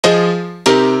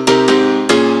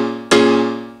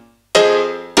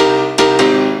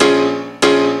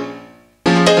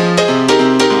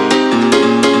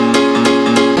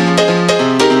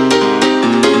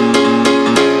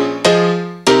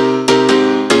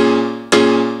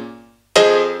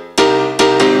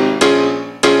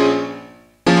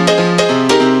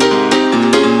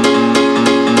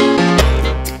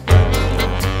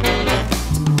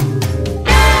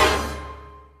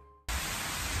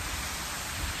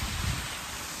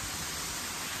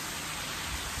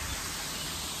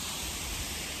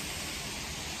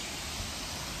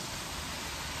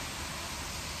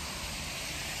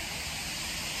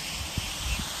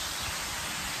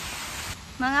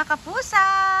Mga kapusa,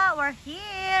 we're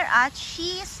here at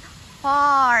SHEES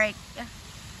Park.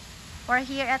 We're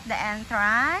here at the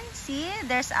entrance. See,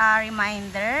 there's a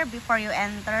reminder before you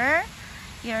enter.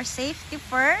 Your safety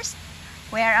first.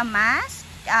 Wear a mask.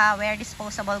 Wear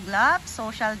disposable gloves.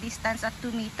 Social distance at 2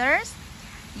 meters.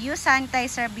 Use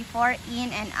sanitizer before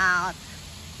in and out.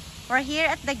 We're here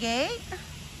at the gate.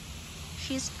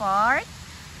 SHEES Park.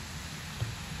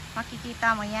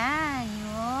 Makikita mo yan.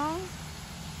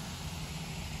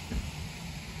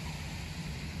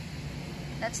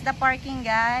 That's the parking,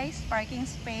 guys. Parking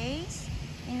space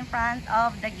in front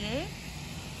of the gate.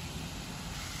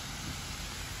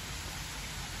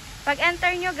 Pag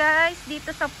enter nyo, guys,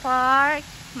 dito sa park,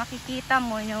 makikita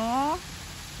mo nyo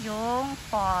yung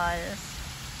falls.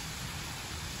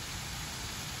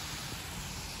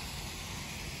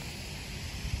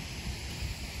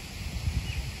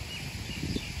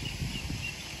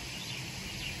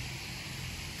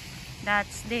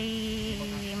 That's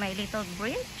my little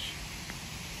bridge.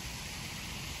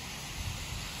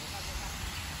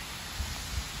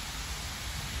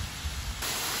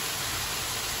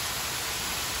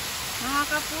 Mga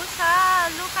kapusa,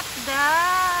 look at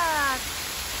that!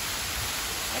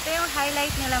 Ito yung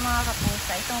highlight nila, mga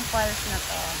kapusa. Itong falls na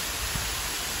to.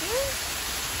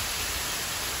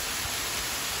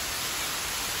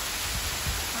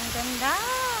 Ang ganda!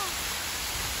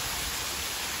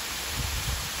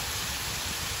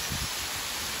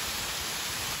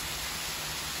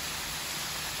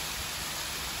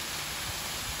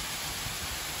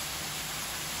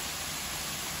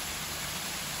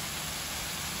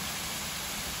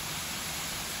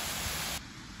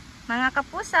 Mga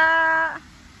kapusa,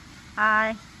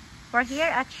 we're here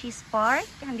at SHEES Park.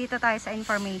 Nandito tayo sa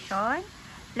information.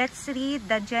 Let's read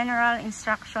the general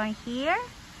instruction here.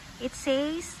 It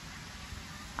says,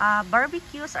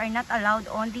 barbecues are not allowed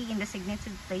only in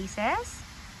designated places.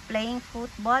 Playing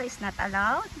football is not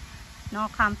allowed.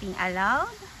 No camping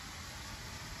allowed.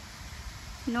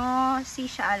 No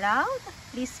shisha allowed.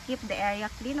 Please keep the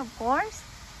area clean, of course.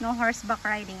 No horseback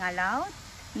riding allowed.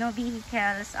 No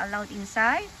vehicles allowed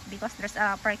inside because there's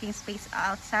a parking space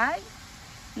outside.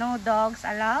 No dogs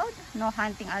allowed. No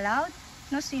hunting allowed.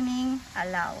 No swimming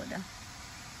allowed.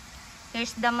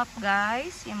 Here's the map,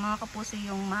 guys. Yung mga kapuso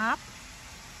yung map.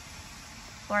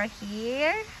 For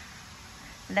here,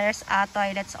 there's a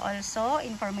toilets also.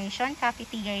 Information,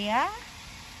 cafeteria,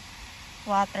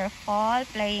 waterfall,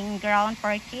 playing ground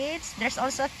for kids. There's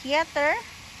also a theater,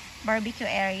 barbecue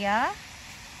area,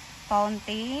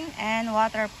 fountain, and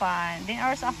water pond. Then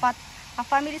also a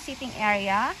family sitting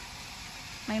area.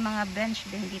 May mga bench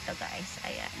din dito, guys.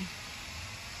 Ayan.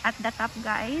 At the top,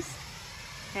 guys,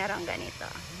 meron ganito.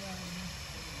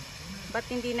 Ba't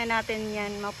hindi na natin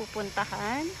yan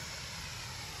mapupuntahan?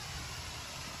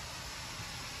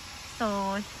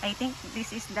 So, I think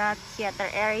this is the theater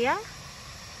area.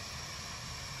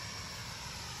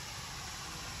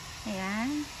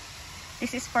 Ayan.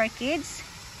 This is for kids.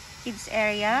 Kids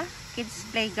area. Kids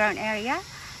playground area,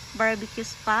 barbecue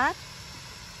spot,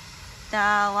 the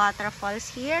waterfalls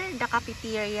here, the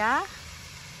cafeteria,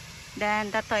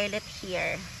 then the toilet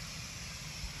here.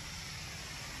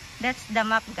 That's the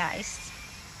map, guys.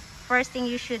 First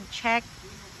thing you should check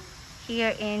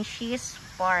here in SHEES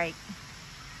Park.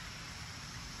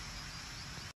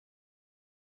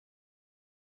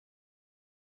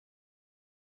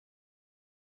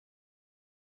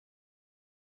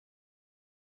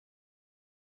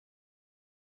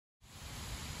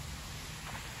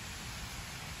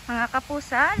 Mga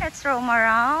kapusa, let's roam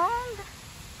around.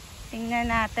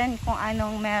 Tingnan natin kung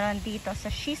anong meron dito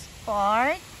sa SHEES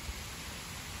Park.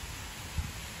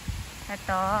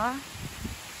 Ito.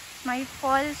 May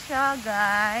falls siya,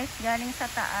 guys. Galing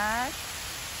sa taas.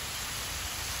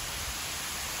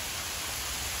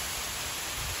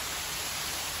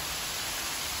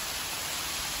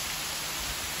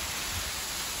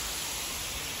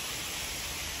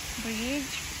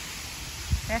 Bridge.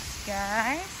 Yes,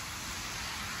 guys.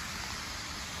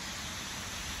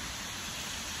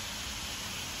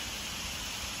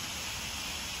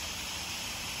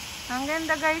 Ang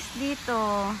ganda, guys, dito.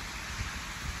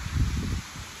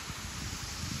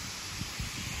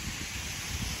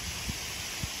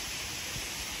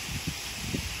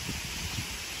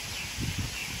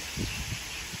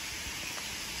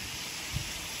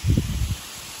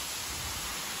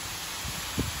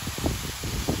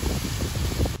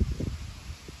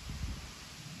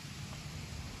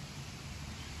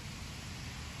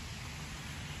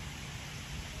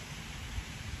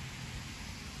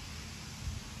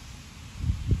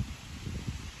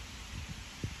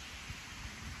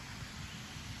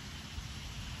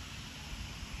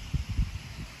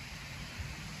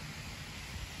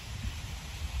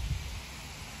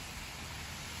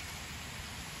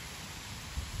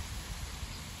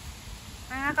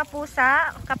 Mga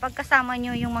kapusa, kapag kasama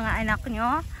nyo yung mga anak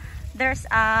nyo, there's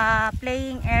a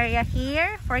playing area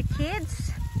here for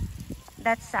kids.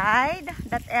 That side,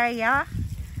 that area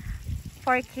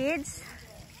for kids.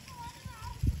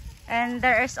 And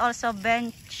there is also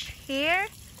bench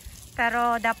here.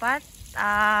 Pero dapat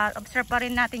observe pa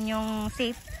rin natin yung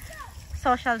safe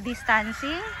social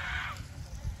distancing.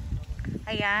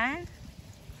 Ayan.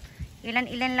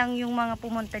 Ilan-ilan lang yung mga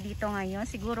pumunta dito ngayon.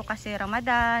 Siguro kasi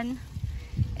Ramadan.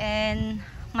 And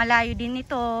malayo din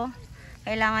ito.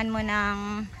 Kailangan mo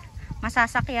ng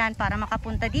masasakyan para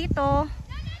makapunta dito.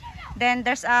 Then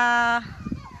there's a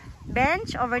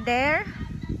bench over there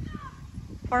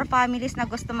for families na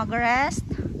gusto mag-rest.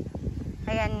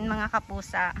 Ayan mga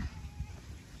kapusa.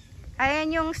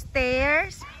 Ayan yung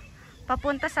stairs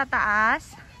papunta sa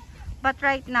taas. But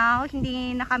right now,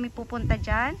 hindi na kami pupunta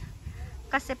dyan.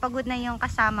 Kasi pagod na yung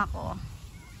kasama ko.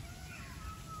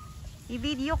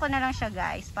 I-video ko na lang siya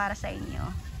guys para sa inyo.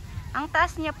 Ang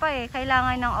taas niya pa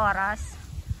kailangan ng oras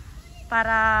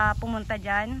para pumunta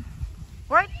dyan.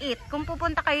 Worth it. Kung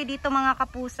pupunta kayo dito mga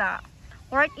kapusa,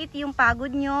 worth it yung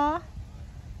pagod nyo,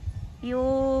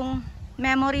 yung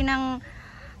memory ng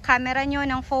camera nyo,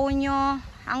 ng phone nyo.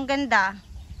 Ang ganda.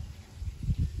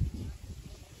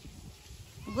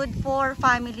 Good for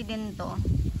family din to.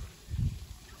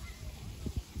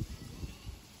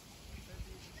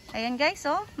 Ayan guys,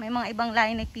 oh, may mga ibang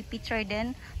lahi nagpipicture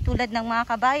din. Tulad ng mga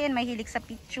kabayan, mahilig sa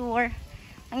picture.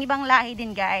 Ang ibang lahi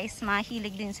din guys,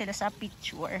 mahilig din sila sa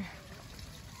picture.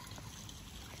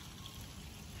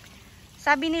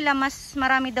 Sabi nila mas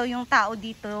marami daw yung tao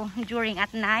dito during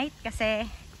at night kasi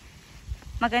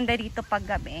maganda dito pag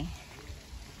gabi.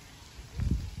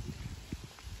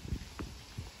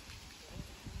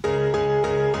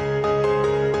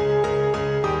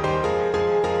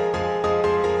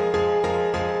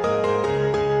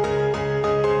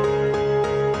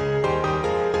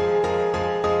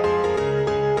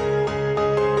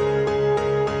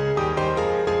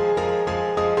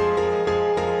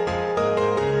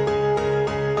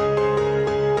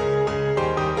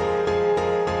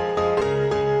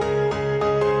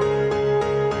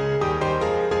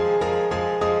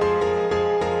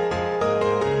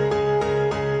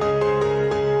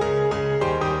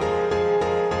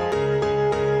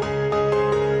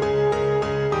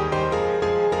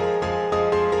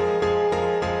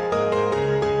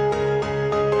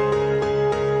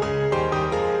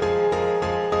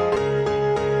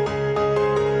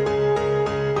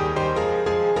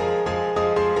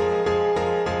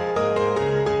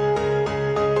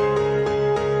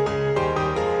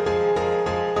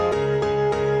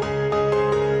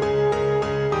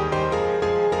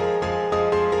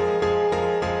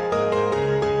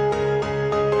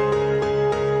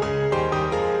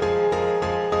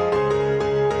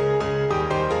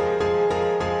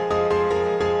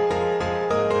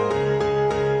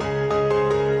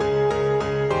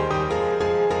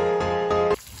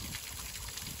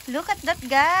 Look at that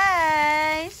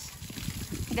guys.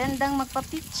 Gandang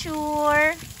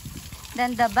magpa-picture.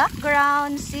 Then the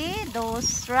background, see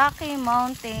those rocky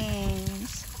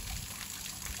mountains.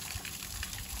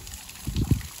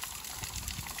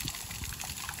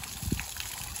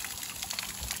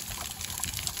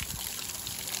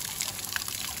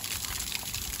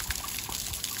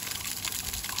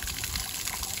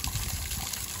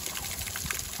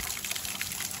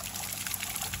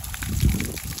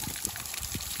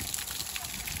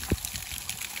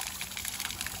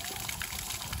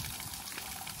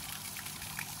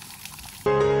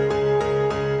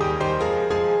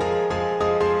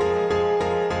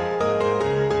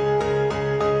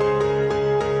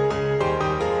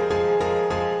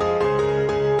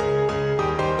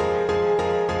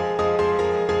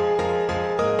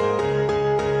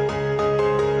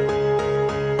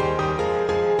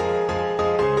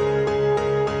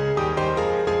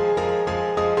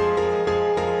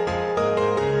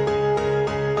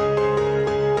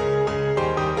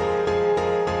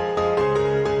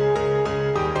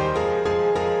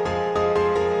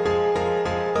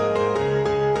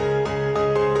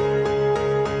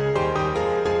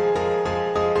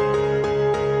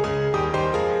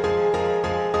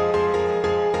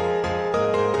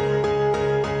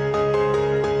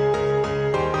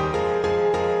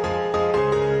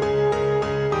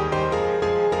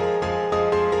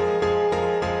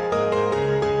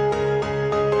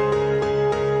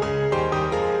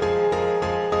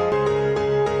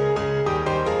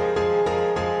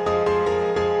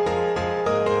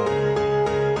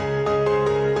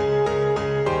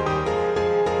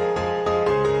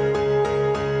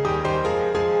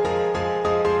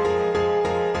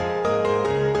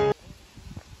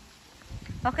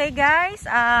 Okay guys,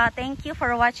 thank you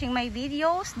for watching my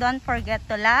videos. Don't forget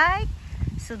to like,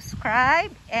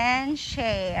 subscribe, and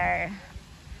share.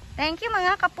 Thank you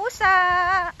mga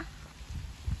kapusa!